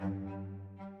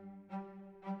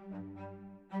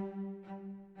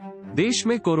देश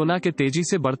में कोरोना के तेजी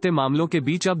से बढ़ते मामलों के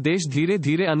बीच अब देश धीरे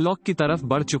धीरे अनलॉक की तरफ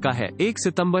बढ़ चुका है। 1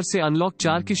 सितंबर से अनलॉक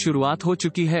 4 की शुरुआत हो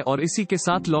चुकी है और इसी के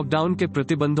साथ लॉकडाउन के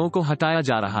प्रतिबंधों को हटाया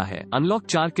जा रहा है। अनलॉक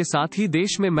 4 के साथ ही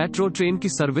देश में मेट्रो ट्रेन की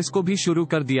सर्विस को भी शुरू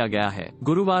कर दिया गया है।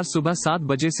 गुरुवार सुबह 7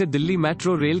 बजे से दिल्ली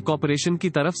मेट्रो रेल कॉरपोरेशन की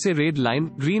तरफ से रेड लाइन,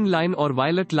 ग्रीन लाइन और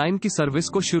वायलेट लाइन की सर्विस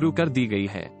को शुरू कर दी गई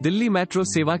है। दिल्ली मेट्रो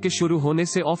सेवा के शुरू होने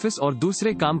से ऑफिस और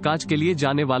दूसरे कामकाज के लिए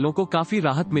जाने वालों को काफी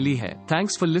राहत मिली है।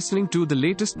 Thanks for listening to the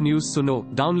latest news सुनो।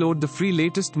 Download the free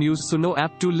latest news Suno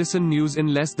app to listen news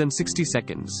in less than 60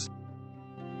 seconds.